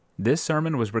This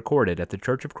sermon was recorded at the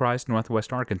Church of Christ,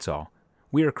 Northwest Arkansas.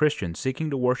 We are Christians seeking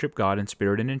to worship God in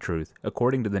spirit and in truth,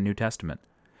 according to the New Testament.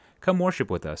 Come worship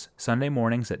with us Sunday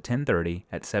mornings at 10:30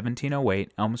 at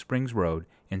 1708 Elm Springs Road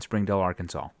in Springdale,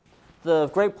 Arkansas. The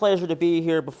great pleasure to be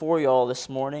here before you all this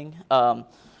morning. The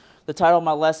title of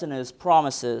my lesson is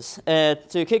Promises. And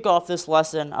to kick off this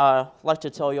lesson, I'd like to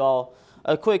tell you all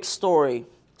a quick story.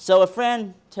 So a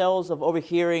friend tells of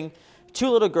overhearing two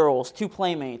little girls, two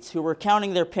playmates, who were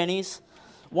counting their pennies.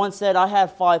 One said, "I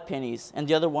have 5 pennies," and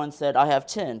the other one said, "I have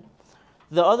 10."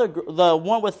 The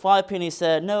one with 5 pennies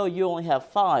said, "No, you only have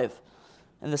 5."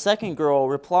 And the second girl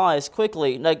replies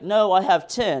quickly, "No, I have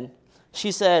 10.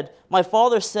 She said, "My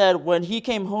father said when he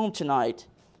came home tonight,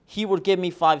 he would give me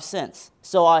 5 cents,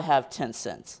 so I have 10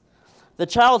 cents. The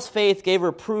child's faith gave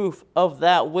her proof of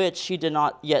that which she did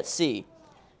not yet see,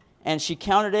 and she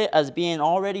counted it as being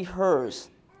already hers,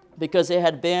 because it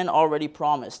had been already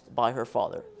promised by her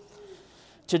father.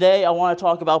 Today, I want to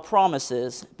talk about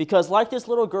promises, because like this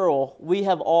little girl, we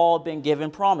have all been given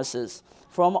promises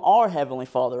from our Heavenly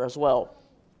Father as well.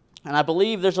 And I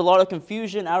believe there's a lot of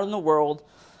confusion out in the world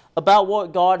about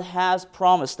what God has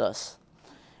promised us.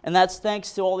 And that's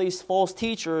thanks to all these false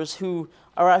teachers who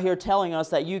are out here telling us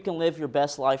that you can live your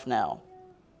best life now.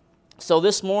 So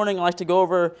this morning, I'd like to go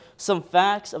over some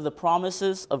facts of the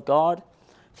promises of God,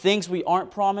 things we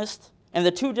aren't promised, and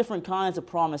the 2 different kinds of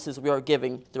promises we are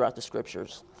giving throughout the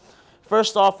Scriptures.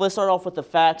 First off, let's start off with the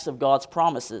facts of God's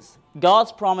promises.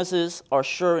 God's promises are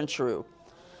sure and true.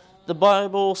 The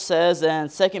Bible says in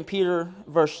 2 Peter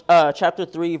chapter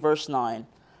 3, verse 9,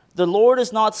 "The Lord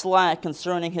is not slack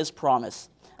concerning his promise,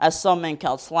 as some men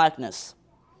count slackness,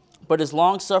 but is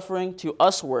longsuffering to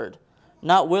usward,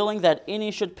 not willing that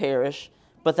any should perish,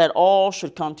 but that all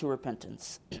should come to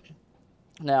repentance."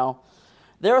 Now,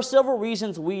 there are several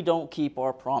reasons we don't keep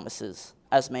our promises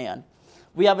as man.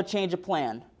 We have a change of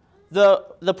plan.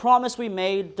 The promise we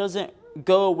made doesn't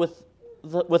go with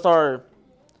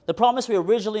the promise we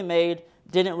originally made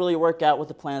didn't really work out with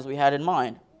the plans we had in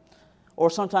mind. Or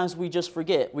sometimes we just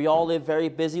forget. We all live very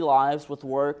busy lives with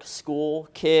work, school,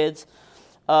 kids,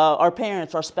 our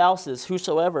parents, our spouses,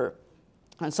 whosoever.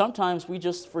 And sometimes we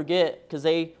just forget because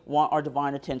they want our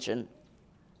divine attention.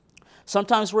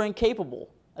 Sometimes we're incapable.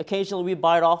 Occasionally we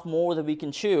bite off more than we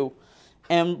can chew,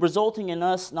 and resulting in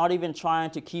us not even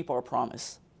trying to keep our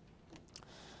promise.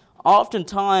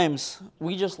 Oftentimes,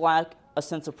 we just lack a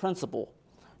sense of principle.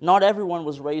 Not everyone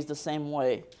was raised the same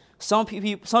way. Some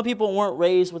people weren't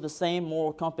raised with the same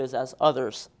moral compass as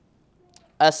others.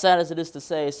 As sad as it is to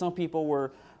say, some people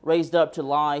were raised up to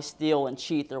lie, steal, and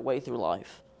cheat their way through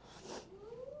life.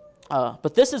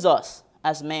 But this is us,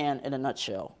 as man in a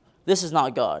nutshell. This is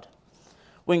not God.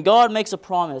 When God makes a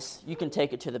promise, you can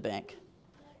take it to the bank.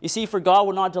 You see, for God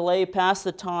will not delay past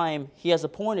the time he has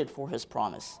appointed for his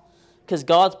promise, because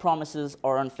God's promises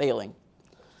are unfailing.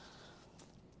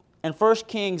 In 1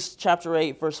 Kings chapter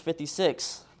 8, verse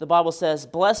 56, the Bible says,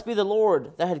 "Blessed be the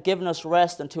Lord that had given us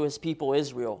rest unto his people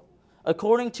Israel,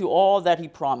 according to all that he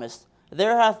promised.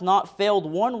 There hath not failed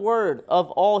one word of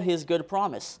all his good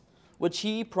promise, which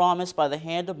he promised by the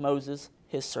hand of Moses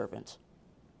his servant."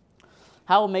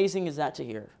 How amazing is that to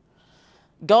hear?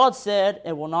 God said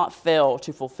and will not fail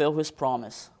to fulfill his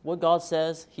promise. What God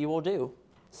says, he will do.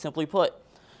 Simply put.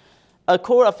 A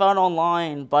quote I found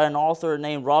online by an author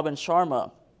named Robin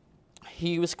Sharma.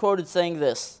 He was quoted saying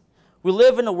this: "We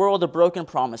live in a world of broken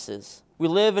promises. We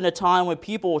live in a time when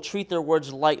people will treat their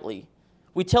words lightly.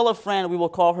 We tell a friend we will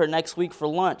call her next week for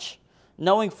lunch,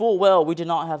 knowing full well we do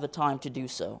not have the time to do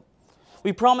so.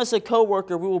 We promise a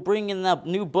coworker we will bring in that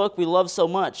new book we love so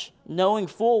much, knowing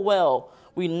full well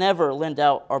we never lend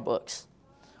out our books.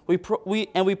 We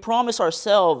promise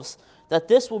ourselves that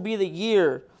this will be the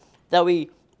year that we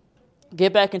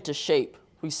get back into shape.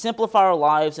 We simplify our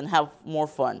lives and have more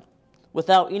fun,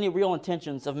 without any real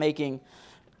intentions of making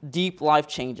deep life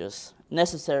changes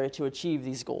necessary to achieve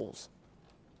these goals.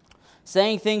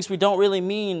 Saying things we don't really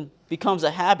mean becomes a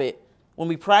habit. When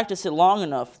we practice it long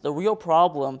enough, the real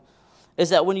problem is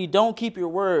that when you don't keep your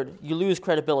word, you lose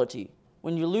credibility.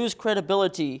 When you lose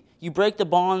credibility, you break the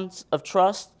bonds of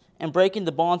trust, and breaking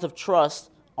the bonds of trust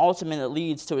ultimately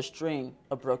leads to a string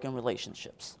of broken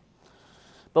relationships.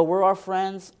 But where our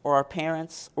friends or our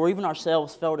parents or even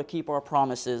ourselves fail to keep our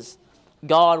promises,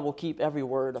 God will keep every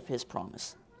word of his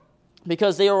promise,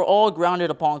 because they are all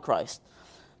grounded upon Christ.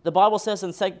 The Bible says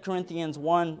in 2 Corinthians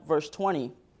 1, verse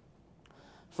 20,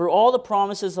 "For all the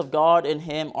promises of God in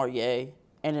him are yea,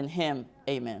 and in him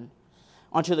amen,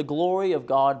 unto the glory of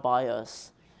God by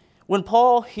us." When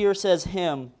Paul here says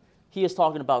him, he is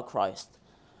talking about Christ.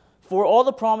 "For all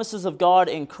the promises of God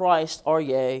in Christ are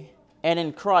yea, and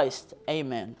in Christ,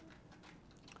 amen.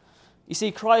 You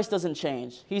see, Christ doesn't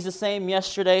change. He's the same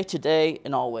yesterday, today,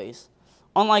 and always.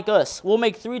 Unlike us, we'll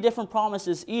make 3 different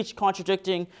promises, each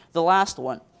contradicting the last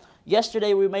one.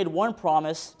 Yesterday we made one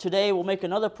promise. Today we'll make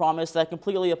another promise that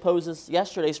completely opposes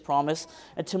yesterday's promise.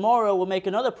 And tomorrow we'll make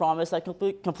another promise that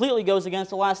completely goes against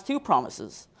the last 2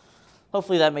 promises.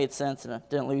 Hopefully that made sense and I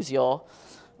didn't lose y'all.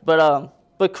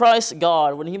 But Christ,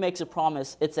 God, when he makes a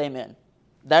promise, it's amen.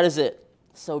 That is it.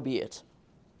 So be it.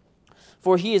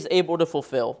 For he is able to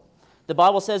fulfill. The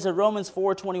Bible says in Romans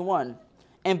 4:21,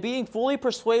 and being fully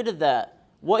persuaded that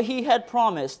what he had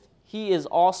promised, he was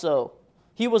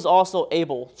also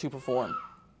able to perform.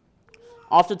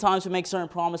 Oftentimes we make certain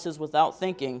promises without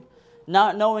thinking,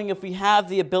 not knowing if we have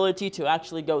the ability to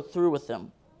actually go through with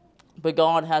them. But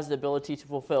God has the ability to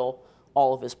fulfill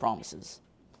all of his promises.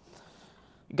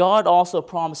 God also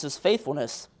promises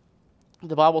faithfulness.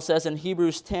 The Bible says in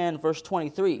Hebrews 10, verse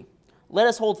 23, let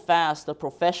us hold fast the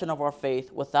profession of our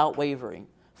faith without wavering,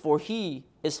 for he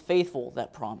is faithful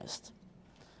that promised.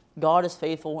 God is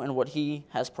faithful in what he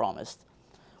has promised.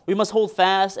 We must hold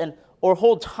fast or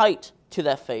hold tight to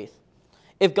that faith.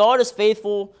 If God is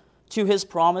faithful to his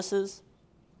promises,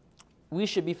 we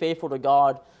should be faithful to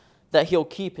God that he'll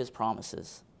keep his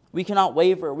promises. We cannot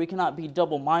waver. We cannot be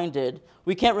double-minded.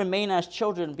 We can't remain as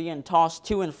children being tossed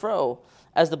to and fro,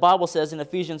 as the Bible says in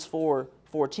Ephesians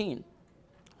 4:14.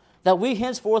 That we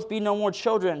henceforth be no more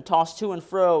children tossed to and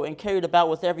fro and carried about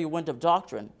with every wind of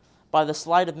doctrine, by the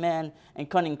sleight of men and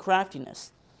cunning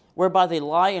craftiness, whereby they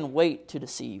lie in wait to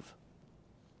deceive.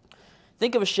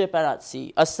 Think of a ship out at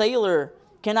sea. A sailor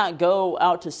cannot go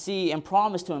out to sea and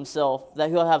promise to himself that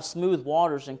he'll have smooth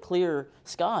waters and clear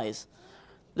skies.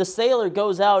 The sailor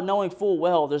goes out knowing full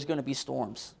well there's going to be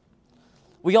storms.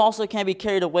 We also can't be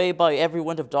carried away by every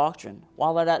wind of doctrine.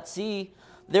 While out at sea,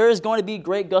 there is going to be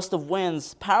great gust of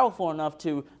winds, powerful enough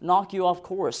to knock you off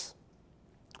course.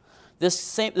 The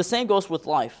same goes with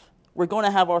life. We're going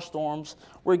to have our storms.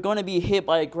 We're going to be hit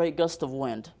by a great gust of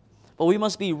wind. But we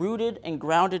must be rooted and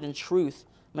grounded in truth,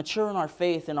 mature in our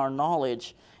faith and our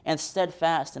knowledge, and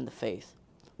steadfast in the faith,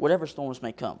 whatever storms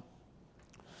may come.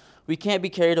 We can't be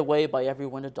carried away by every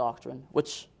wind of doctrine,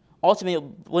 which ultimately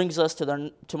brings us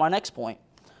to my next point,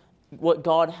 what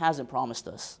God hasn't promised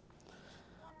us.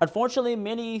 Unfortunately,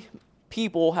 many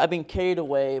people have been carried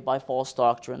away by false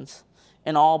doctrines,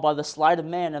 and all by the sleight of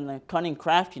men and their cunning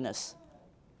craftiness.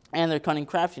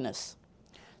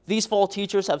 These false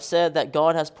teachers have said that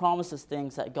God has promised us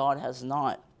things that God has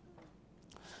not.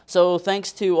 So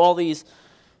thanks to all these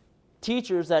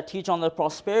teachers that teach on the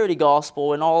prosperity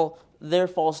gospel and all their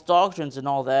false doctrines and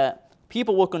all that,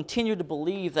 people will continue to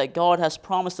believe that God has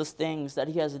promised us things that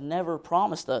he has never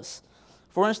promised us.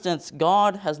 For instance,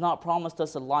 God has not promised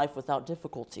us a life without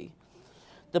difficulty.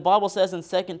 The Bible says in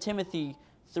 2 Timothy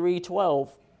 3:12,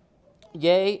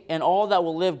 yea, and all that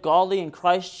will live godly in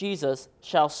Christ Jesus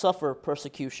shall suffer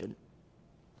persecution.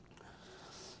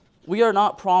 We are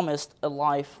not promised a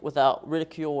life without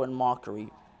ridicule and mockery.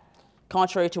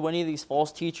 Contrary to what any of these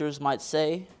false teachers might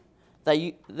say,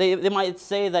 they might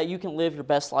say that you can live your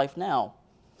best life now.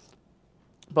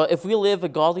 But if we live a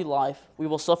godly life, we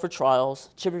will suffer trials,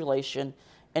 tribulation,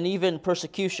 and even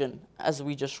persecution, as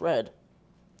we just read.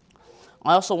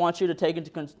 I also want you to take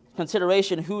into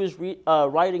consideration who is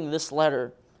writing this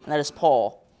letter, and that is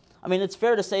Paul. I mean, it's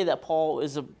fair to say that Paul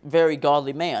is a very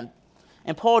godly man.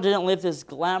 And Paul didn't live this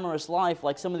glamorous life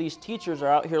like some of these teachers are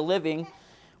out here living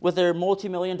with their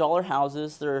multi-million-dollar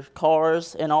houses, their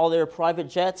cars, and all their private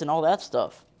jets and all that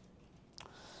stuff.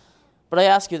 But I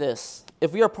ask you this,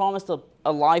 if we are promised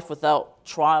a life without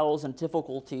trials and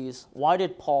difficulties, why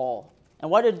did Paul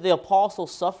and why did the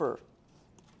apostles suffer?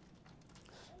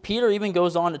 Peter even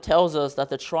goes on to tell us that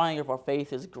the trying of our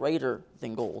faith is greater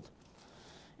than gold.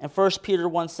 In 1 Peter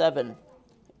 1:7,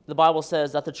 the Bible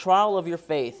says that the trial of your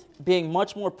faith, being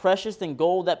much more precious than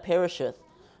gold that perisheth,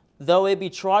 though it be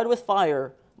tried with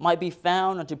fire, might be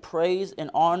found unto praise and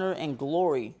honor and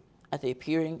glory at the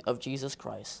appearing of Jesus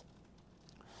Christ.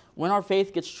 When our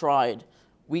faith gets tried,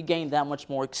 we gain that much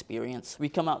more experience. We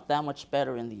come out that much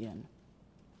better in the end.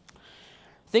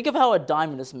 Think of how a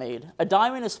diamond is made. A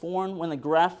diamond is formed when the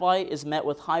graphite is met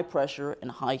with high pressure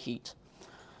and high heat.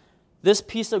 This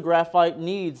piece of graphite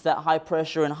needs that high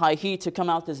pressure and high heat to come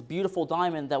out this beautiful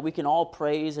diamond that we can all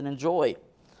praise and enjoy.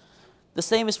 The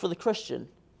same is for the Christian.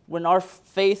 When our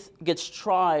faith gets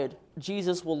tried,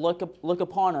 Jesus will look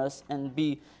upon us and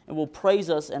will praise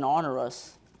us and honor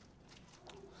us.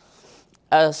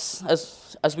 As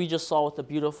we just saw with the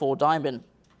beautiful diamond,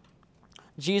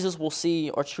 Jesus will see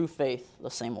our true faith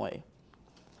the same way.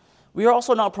 We are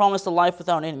also not promised a life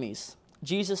without enemies.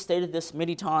 Jesus stated this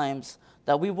many times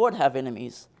that we would have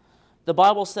enemies. The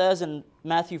Bible says in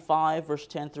Matthew 5, verse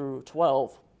 10 through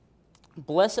 12,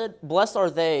 Blessed are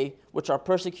they which are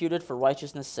persecuted for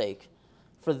righteousness' sake,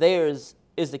 for theirs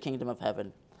is the kingdom of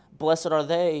heaven. Blessed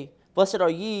are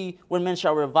ye when men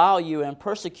shall revile you and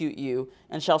persecute you,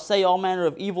 and shall say all manner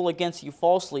of evil against you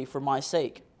falsely for my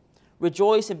sake.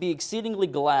 Rejoice and be exceedingly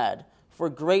glad, for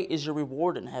great is your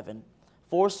reward in heaven.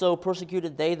 For so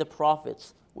persecuted they the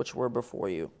prophets which were before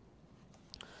you.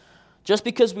 Just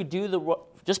because we do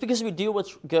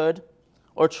what's good,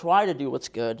 or try to do what's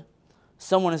good,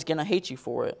 someone is going to hate you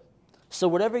for it. So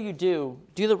whatever you do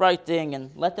the right thing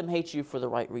and let them hate you for the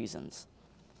right reasons.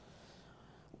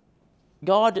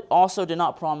 God also did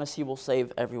not promise he will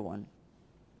save everyone,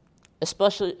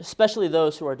 especially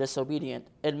those who are disobedient.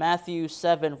 In Matthew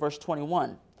 7, verse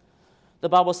 21, the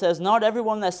Bible says, Not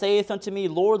everyone that saith unto me,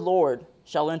 Lord, Lord,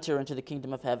 shall enter into the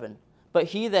kingdom of heaven, but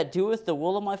he that doeth the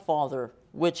will of my Father,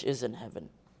 which is in heaven.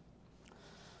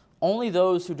 Only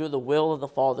those who do the will of the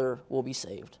Father will be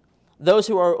saved. Those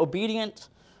who are obedient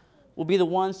will be the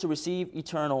ones to receive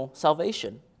eternal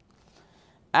salvation.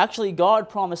 Actually, God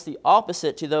promised the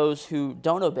opposite to those who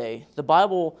don't obey. The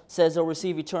Bible says they'll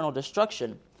receive eternal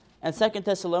destruction. And 2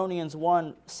 Thessalonians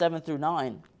 1, 7 through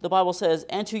 9, the Bible says,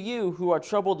 And to you who are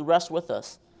troubled, rest with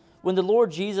us, when the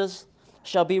Lord Jesus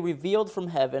shall be revealed from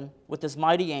heaven with his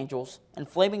mighty angels, and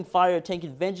flaming fire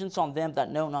taking vengeance on them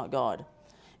that know not God,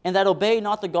 and that obey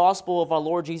not the gospel of our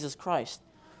Lord Jesus Christ,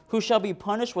 who shall be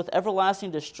punished with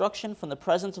everlasting destruction from the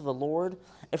presence of the Lord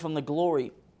and from the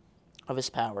glory of his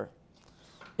power.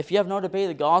 If you have not obeyed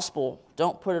the gospel,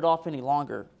 don't put it off any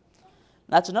longer.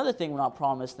 That's another thing we're not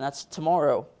promised, and that's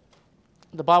tomorrow.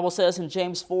 The Bible says in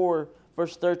James 4,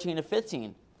 verse 13 to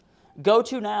 15, Go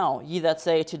to now, ye that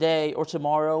say, Today or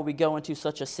tomorrow we go into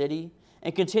such a city,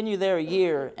 and continue there a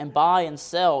year, and buy and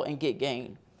sell and get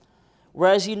gain.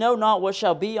 Whereas ye know not what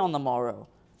shall be on the morrow,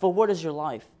 for what is your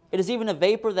life? It is even a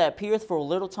vapor that appeareth for a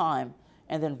little time,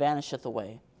 and then vanisheth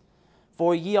away.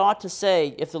 For ye ought to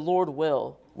say, If the Lord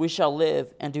will, we shall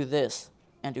live and do this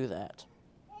and do that.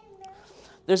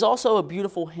 There's also a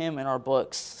beautiful hymn in our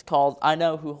books called I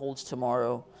Know Who Holds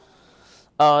Tomorrow.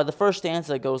 The first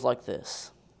stanza goes like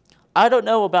this. I don't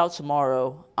know about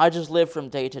tomorrow, I just live from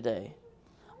day to day.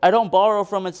 I don't borrow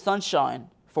from its sunshine,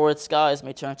 for its skies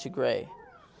may turn to gray.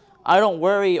 I don't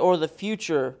worry o'er the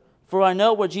future, for I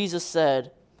know what Jesus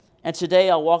said, and today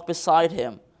I'll walk beside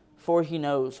him, for he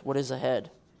knows what is ahead.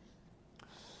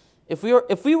 If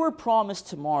we were promised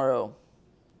tomorrow,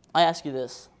 I ask you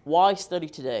this, why study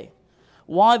today?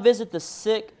 Why visit the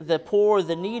sick, the poor,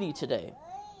 the needy today?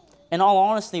 In all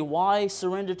honesty, why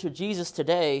surrender to Jesus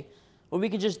today when we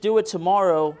can just do it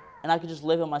tomorrow and I can just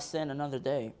live in my sin another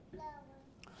day?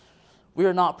 We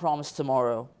are not promised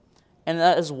tomorrow, and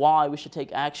that is why we should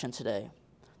take action today.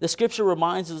 The scripture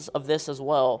reminds us of this as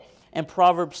well in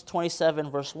Proverbs 27,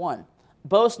 verse 1.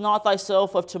 Boast not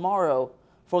thyself of tomorrow,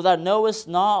 for thou knowest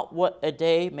not what a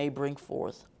day may bring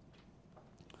forth.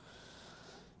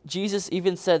 Jesus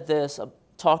even said this,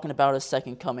 talking about his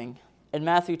second coming, in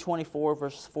Matthew 24,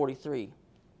 verse 43.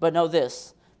 But know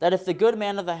this, that if the good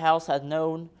man of the house had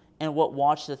known in what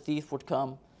watch the thief would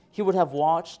come, he would have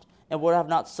watched and would have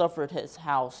not suffered his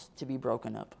house to be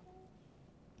broken up.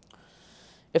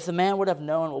 If the man would have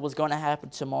known what was going to happen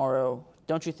tomorrow,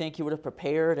 don't you think he would have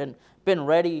prepared and been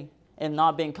ready and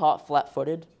not been caught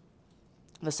flat-footed?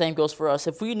 The same goes for us.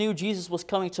 If we knew Jesus was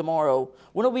coming tomorrow,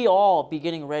 wouldn't we all be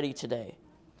getting ready today?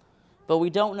 But we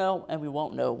don't know and we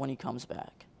won't know when he comes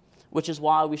back, which is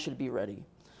why we should be ready,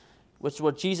 which is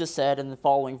what Jesus said in the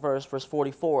following verse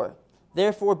 44.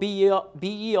 Therefore be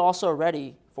ye also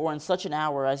ready, for in such an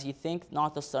hour as ye think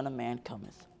not the Son of Man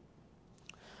cometh.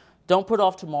 Don't put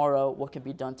off tomorrow what can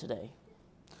be done today,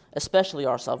 especially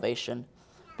our salvation,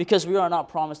 because we are not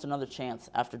promised another chance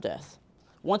after death.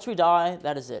 Once we die,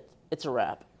 that is it. It's a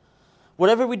wrap.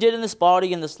 Whatever we did in this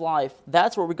body, in this life,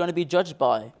 that's what we're going to be judged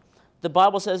by. The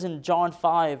Bible says in John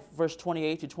 5, verse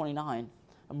 28 to 29,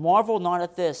 Marvel not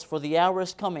at this, for the hour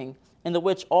is coming, in the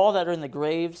which all that are in the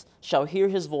graves shall hear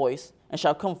his voice, and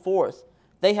shall come forth.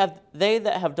 They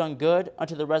that have done good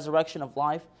unto the resurrection of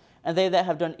life, and they that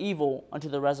have done evil unto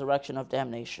the resurrection of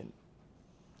damnation.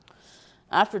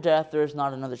 After death, there is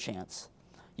not another chance.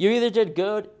 You either did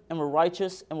good and were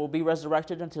righteous and will be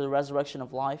resurrected unto the resurrection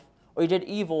of life, or you did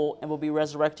evil and will be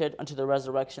resurrected unto the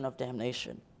resurrection of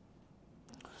damnation.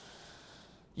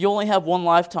 You only have one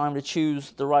lifetime to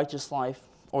choose the righteous life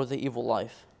or the evil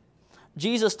life.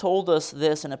 Jesus told us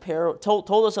this in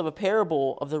told us of a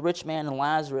parable of the rich man and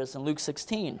Lazarus in Luke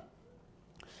 16.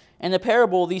 In the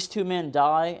parable, these two men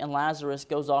die, and Lazarus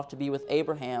goes off to be with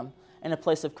Abraham, in a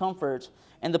place of comfort,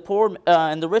 and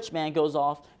the rich man goes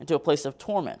off into a place of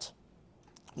torment.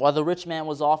 While the rich man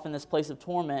was off in this place of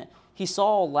torment, he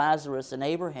saw Lazarus and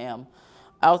Abraham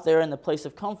out there in the place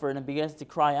of comfort and begins to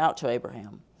cry out to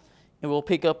Abraham. And we'll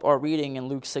pick up our reading in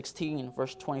Luke 16,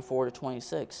 verse 24 to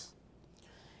 26.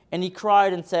 And he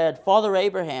cried and said, Father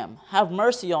Abraham, have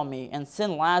mercy on me, and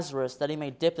send Lazarus, that he may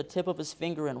dip the tip of his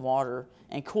finger in water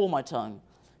and cool my tongue,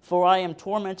 for I am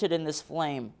tormented in this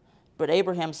flame. But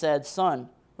Abraham said, Son,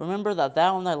 remember that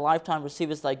thou in thy lifetime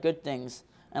receivest thy good things,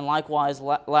 and likewise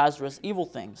Lazarus evil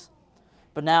things.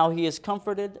 But now he is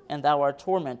comforted, and thou art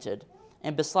tormented.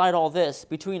 And beside all this,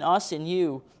 between us and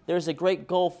you, there is a great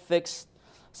gulf fixed,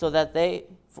 so that they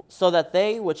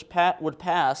which would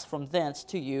pass from thence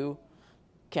to you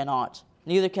cannot,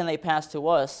 neither can they pass to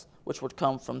us which would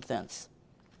come from thence.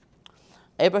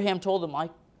 Abraham told him, I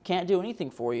can't do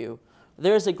anything for you.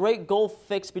 There is a great gulf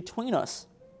fixed between us.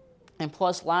 And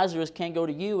plus Lazarus can't go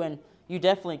to you, and you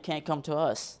definitely can't come to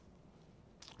us.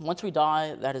 Once we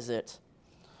die, that is it.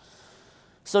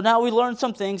 So now we learned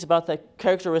some things about the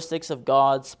characteristics of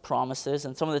God's promises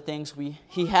and some of the things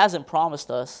He hasn't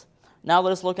promised us. Now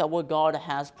let us look at what God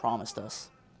has promised us.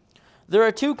 There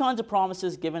are two kinds of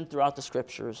promises given throughout the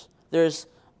Scriptures. There's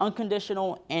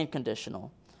unconditional and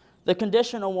conditional. The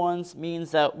conditional ones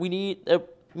means that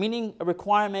meaning a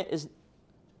requirement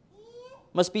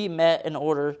must be met in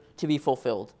order to be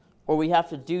fulfilled, or we have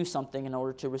to do something in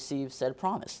order to receive said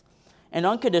promise. And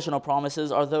unconditional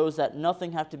promises are those that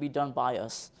nothing have to be done by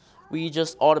us. We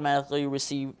just automatically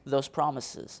receive those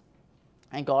promises.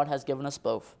 And God has given us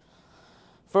both.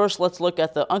 First, let's look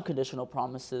at the unconditional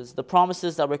promises, the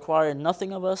promises that require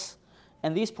nothing of us.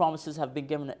 And these promises have been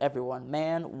given to everyone,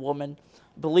 man, woman,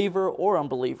 believer, or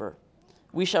unbeliever.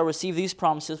 We shall receive these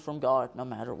promises from God no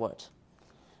matter what.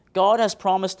 God has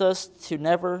promised us to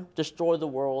never destroy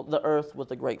the earth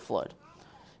with a great flood.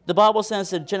 The Bible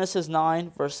says in Genesis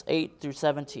 9, verse 8 through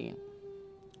 17,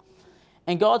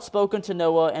 And God spoke unto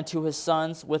Noah and to his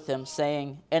sons with him,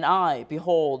 saying, And I,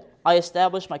 behold, I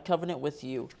establish my covenant with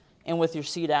you, and with your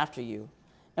seed after you,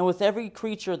 and with every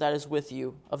creature that is with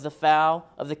you, of the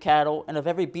fowl, of the cattle, and of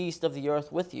every beast of the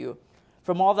earth with you,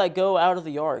 from all that go out of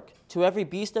the ark, to every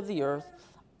beast of the earth,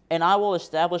 and I will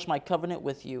establish my covenant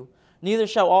with you. Neither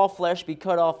shall all flesh be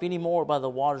cut off any more by the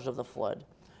waters of the flood,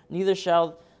 neither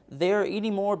shall there any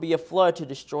more be a flood to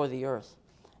destroy the earth.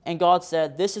 And God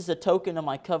said, This is the token of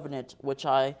my covenant which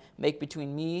I make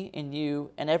between me and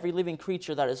you and every living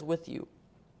creature that is with you.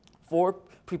 For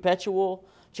perpetual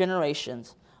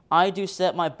generations I do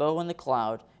set my bow in the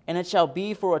cloud, and it shall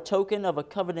be for a token of a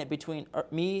covenant between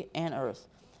me and earth.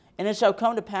 And it shall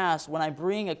come to pass, when I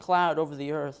bring a cloud over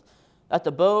the earth, that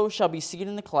the bow shall be seen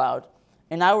in the cloud,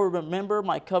 and I will remember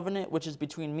my covenant which is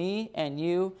between me and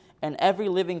you and every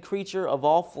living creature of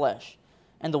all flesh,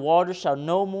 and the waters shall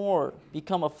no more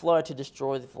become a flood to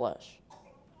destroy the flesh.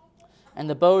 And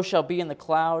the bow shall be in the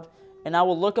cloud, and I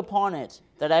will look upon it,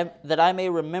 that I may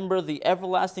remember the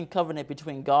everlasting covenant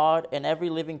between God and every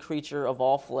living creature of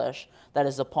all flesh that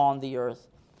is upon the earth.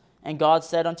 And God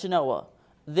said unto Noah,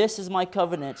 This is my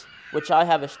covenant which I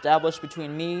have established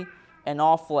between me and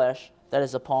all flesh that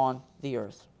is upon the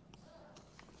earth.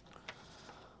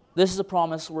 This is a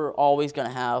promise we're always going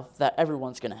to have, that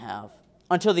everyone's going to have,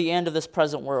 until the end of this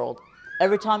present world.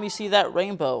 Every time you see that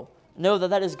rainbow, know that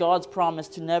that is God's promise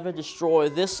to never destroy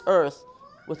this earth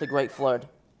with a great flood.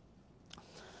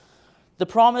 The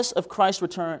promise of Christ's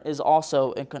return is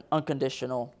also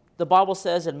unconditional. The Bible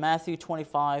says in Matthew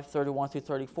 25, 31 through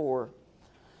 34,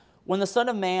 When the Son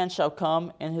of Man shall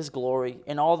come in his glory,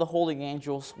 and all the holy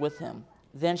angels with him,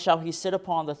 then shall he sit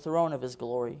upon the throne of his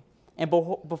glory. And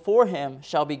before him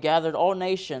shall be gathered all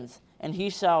nations, and he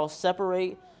shall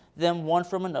separate them one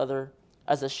from another,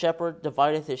 as a shepherd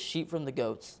divideth his sheep from the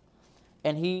goats.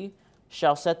 And he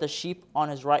shall set the sheep on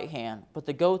his right hand, but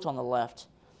the goats on the left.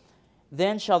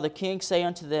 Then shall the king say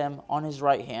unto them on his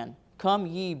right hand, Come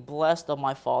ye, blessed of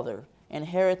my Father,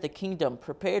 inherit the kingdom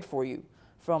prepared for you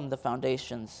from the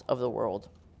foundations of the world.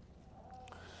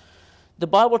 The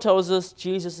Bible tells us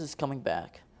Jesus is coming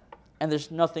back, and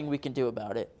there's nothing we can do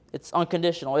about it. It's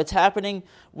unconditional. It's happening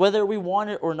whether we want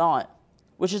it or not,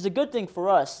 which is a good thing for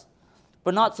us,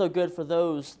 but not so good for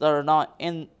those that are not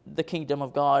in the kingdom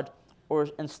of God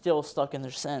and still stuck in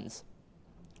their sins.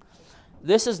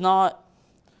 This is not...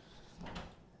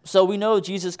 So we know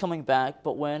Jesus is coming back,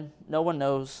 but when? No one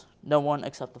knows, no one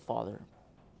except the Father.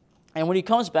 And when he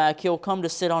comes back, he'll come to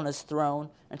sit on his throne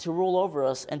and to rule over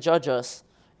us and judge us.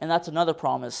 And that's another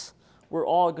promise. We're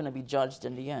all going to be judged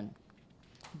in the end.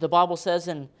 The Bible says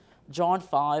in John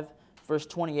 5, verse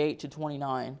 28 to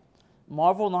 29,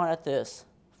 Marvel not at this,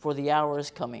 for the hour is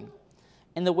coming,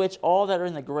 in the which all that are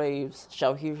in the graves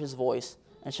shall hear his voice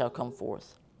and shall come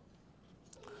forth.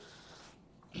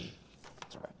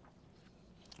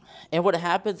 And what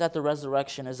happens at the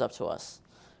resurrection is up to us.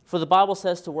 For the Bible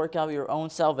says to work out your own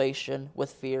salvation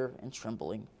with fear and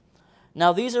trembling.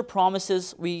 Now these are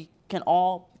promises we can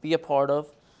all be a part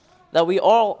of, that we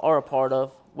all are a part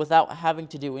of, without having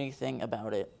to do anything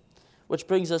about it. Which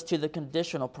brings us to the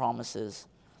conditional promises.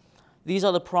 These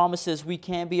are the promises we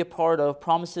can be a part of,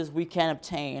 promises we can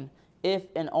obtain if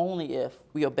and only if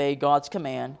we obey God's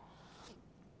command.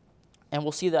 And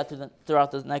we'll see that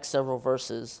throughout the next several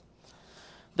verses.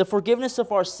 The forgiveness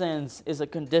of our sins is a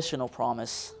conditional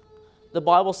promise. The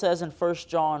Bible says in 1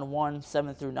 John 1,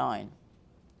 7 through 9,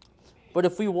 "But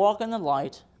if we walk in the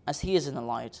light, as he is in the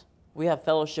light, we have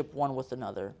fellowship one with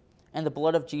another, and the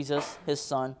blood of Jesus, his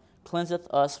Son, cleanseth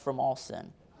us from all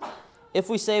sin. If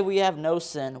we say we have no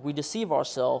sin, we deceive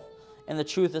ourselves, and the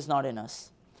truth is not in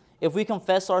us. If we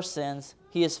confess our sins,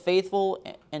 he is faithful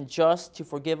and just to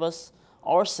forgive us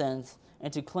our sins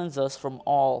and to cleanse us from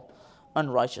all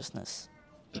unrighteousness."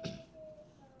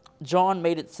 John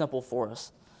made it simple for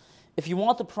us. If you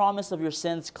want the promise of your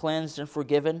sins cleansed and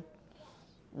forgiven,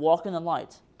 walk in the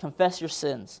light. Confess your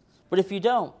sins. But if you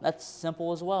don't, that's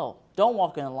simple as well. Don't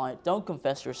walk in the light. Don't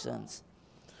confess your sins.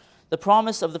 The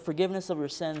promise of the forgiveness of your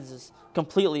sins is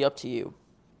completely up to you.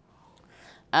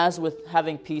 As with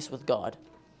having peace with God.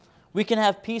 We can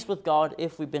have peace with God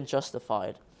if we've been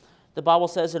justified. The Bible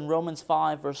says in Romans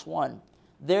 5, verse 1,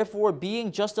 "Therefore,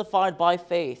 being justified by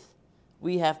faith,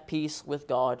 we have peace with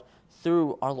God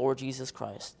through our Lord Jesus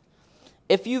Christ."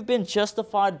 If you've been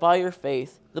justified by your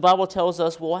faith, the Bible tells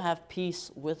us we'll have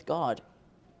peace with God.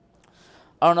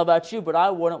 I don't know about you, but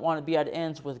I wouldn't want to be at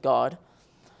ends with God.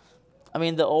 I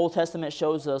mean, the Old Testament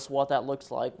shows us what that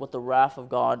looks like, what the wrath of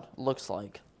God looks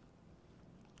like.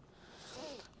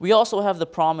 We also have the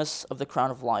promise of the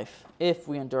crown of life, if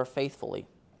we endure faithfully.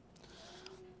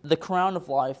 The crown of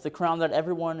life, the crown that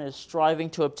everyone is striving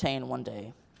to obtain one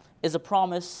day, is a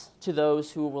promise to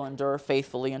those who will endure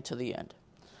faithfully unto the end.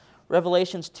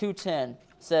 Revelations 2:10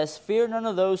 says, "Fear none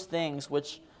of those things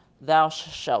which thou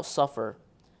shalt suffer.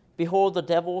 Behold, the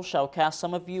devil shall cast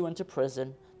some of you into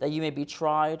prison, that you may be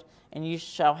tried, and you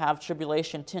shall have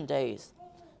tribulation 10 days.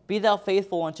 Be thou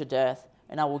faithful unto death,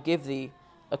 and I will give thee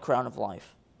a crown of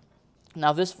life."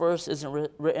 Now this verse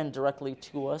isn't written directly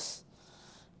to us,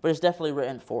 but it's definitely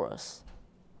written for us.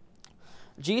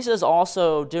 Jesus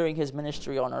also, during his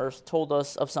ministry on earth, told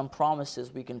us of some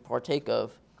promises we can partake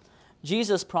of.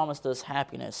 Jesus promised us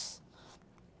happiness.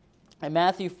 In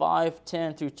Matthew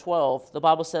 5:10 through 12, the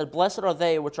Bible said, "Blessed are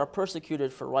they which are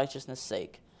persecuted for righteousness'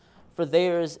 sake, for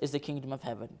theirs is the kingdom of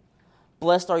heaven.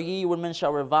 Blessed are ye when men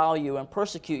shall revile you and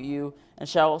persecute you, and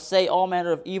shall say all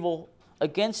manner of evil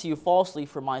against you falsely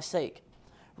for my sake.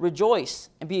 Rejoice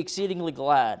and be exceedingly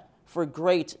glad, for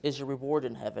great is your reward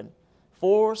in heaven.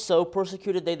 For so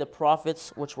persecuted they the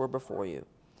prophets which were before you."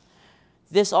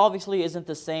 This obviously isn't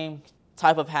the same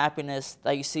type of happiness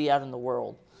that you see out in the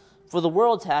world. For the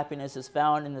world's happiness is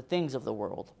found in the things of the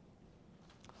world.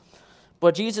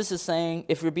 But Jesus is saying,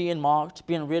 if you're being mocked,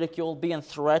 being ridiculed, being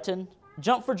threatened,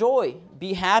 jump for joy,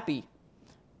 be happy.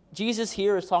 Jesus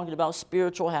here is talking about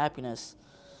spiritual happiness.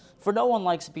 For no one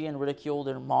likes being ridiculed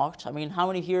and mocked. I mean, how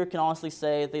many here can honestly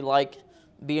say they like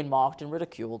being mocked and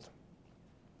ridiculed?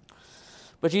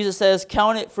 But Jesus says,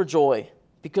 count it for joy,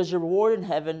 because your reward in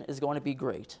heaven is going to be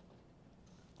great.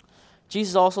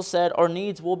 Jesus also said our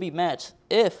needs will be met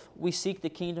if we seek the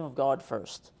kingdom of God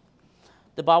first.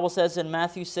 The Bible says in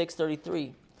Matthew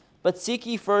 6:33, "But seek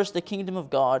ye first the kingdom of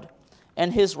God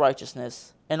and his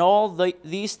righteousness, and all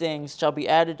these things shall be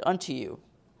added unto you."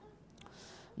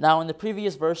 Now, in the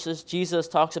previous verses, Jesus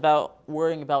talks about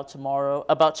worrying about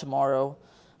tomorrow,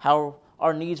 how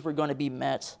our needs were going to be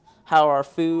met, how our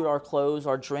food, our clothes,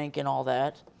 our drink, and all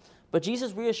that. But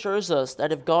Jesus reassures us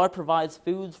that if God provides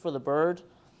foods for the bird,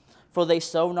 for they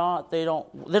sow not, they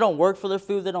don't work for their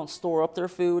food, they don't store up their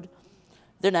food,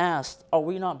 then asked, are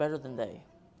we not better than they?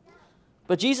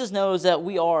 But Jesus knows that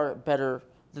we are better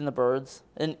than the birds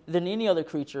and than any other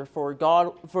creature, for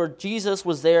Jesus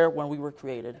was there when we were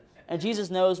created. And Jesus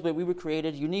knows that we were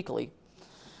created uniquely.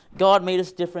 God made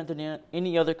us different than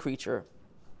any other creature.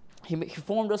 He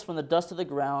formed us from the dust of the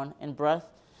ground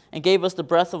and gave us the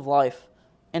breath of life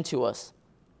into us,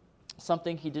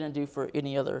 something he didn't do for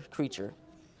any other creature.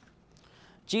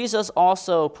 Jesus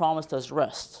also promised us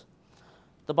rest.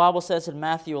 The Bible says in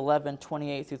Matthew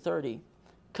 11:28 through 30,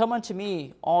 "Come unto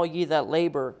me, all ye that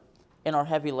labor and are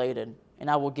heavy laden, and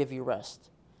I will give you rest.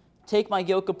 Take my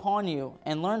yoke upon you,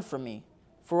 and learn from me,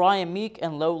 for I am meek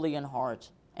and lowly in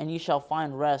heart, and ye shall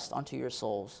find rest unto your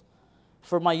souls.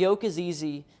 For my yoke is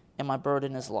easy and my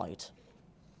burden is light.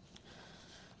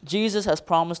 Jesus has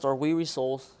promised our weary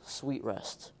souls sweet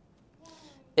rest,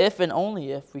 if and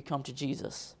only if we come to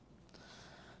Jesus.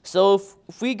 So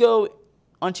if we go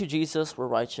unto Jesus, we're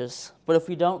righteous. But if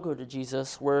we don't go to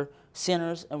Jesus, we're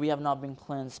sinners and we have not been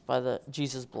cleansed by the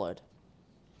Jesus' blood.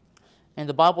 And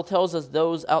the Bible tells us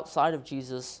those outside of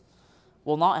Jesus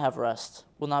will not have rest,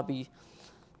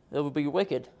 they will be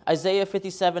wicked. Isaiah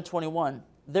 57:21,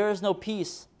 there is no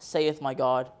peace, saith my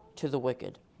God, to the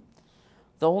wicked.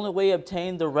 The only way to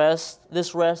obtain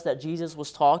this rest that Jesus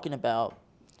was talking about,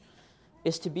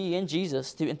 is to be in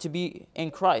Jesus, to be in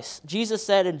Christ. Jesus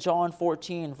said in John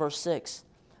 14, verse 6,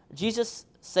 Jesus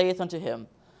saith unto him,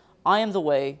 I am the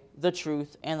way, the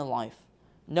truth, and the life.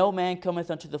 No man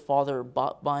cometh unto the Father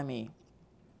but by me.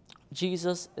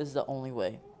 Jesus is the only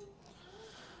way.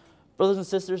 Brothers and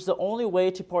sisters, the only way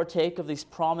to partake of these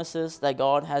promises that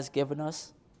God has given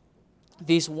us,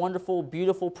 these wonderful,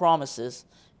 beautiful promises,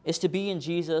 is to be in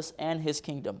Jesus and His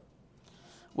kingdom,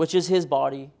 which is His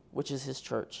body, which is His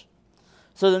church.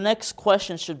 So the next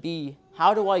question should be,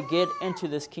 how do I get into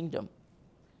this kingdom?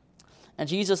 And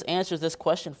Jesus answers this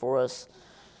question for us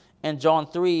in John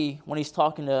 3 when He's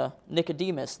talking to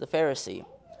Nicodemus, the Pharisee.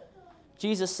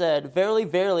 Jesus said, Verily,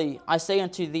 verily, I say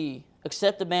unto thee,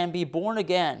 except a man be born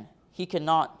again, he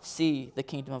cannot see the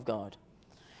kingdom of God.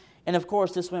 And of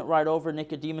course, this went right over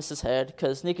Nicodemus' head,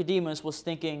 because Nicodemus was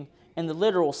thinking in the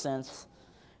literal sense,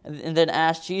 and then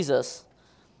asked Jesus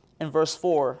in verse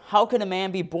 4, how can a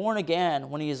man be born again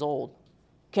when he is old?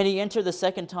 Can he enter the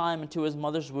second time into his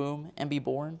mother's womb and be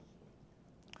born?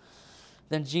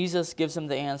 Then Jesus gives him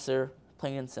the answer,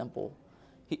 plain and simple.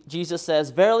 Jesus says,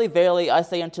 Verily, verily, I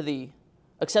say unto thee,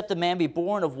 except a man be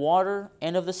born of water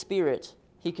and of the Spirit,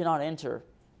 he cannot enter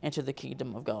into the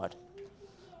kingdom of God.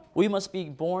 We must be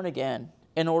born again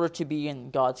in order to be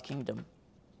in God's kingdom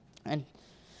and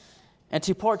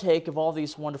to partake of all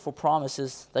these wonderful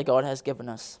promises that God has given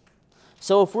us.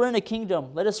 So if we're in a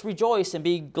kingdom, let us rejoice and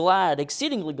be glad,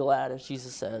 exceedingly glad, as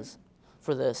Jesus says,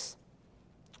 for this.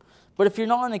 But if you're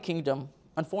not in a kingdom,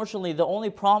 unfortunately, the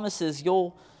only promises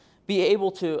you'll be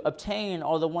able to obtain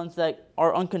are the ones that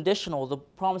are unconditional, the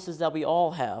promises that we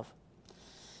all have.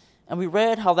 And we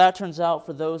read how that turns out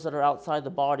for those that are outside the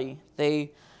body.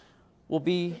 They will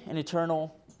be in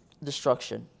eternal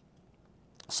destruction.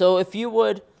 So if you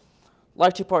would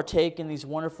like to partake in these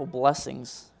wonderful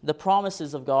blessings, the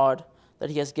promises of God that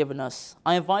He has given us,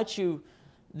 I invite you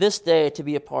this day to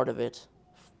be a part of it.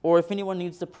 Or if anyone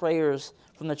needs the prayers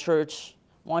from the church,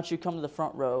 why don't you come to the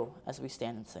front row as we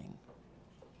stand and sing.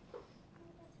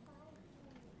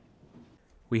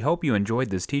 We hope you enjoyed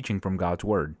this teaching from God's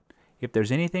Word. If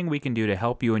there's anything we can do to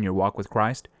help you in your walk with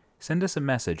Christ, send us a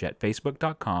message at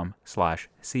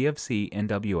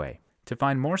facebook.com/CFCNWA. To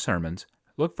find more sermons,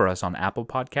 look for us on Apple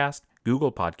Podcast,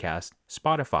 Google Podcast,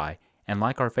 Spotify, and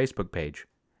like our Facebook page.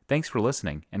 Thanks for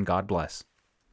listening, and God bless.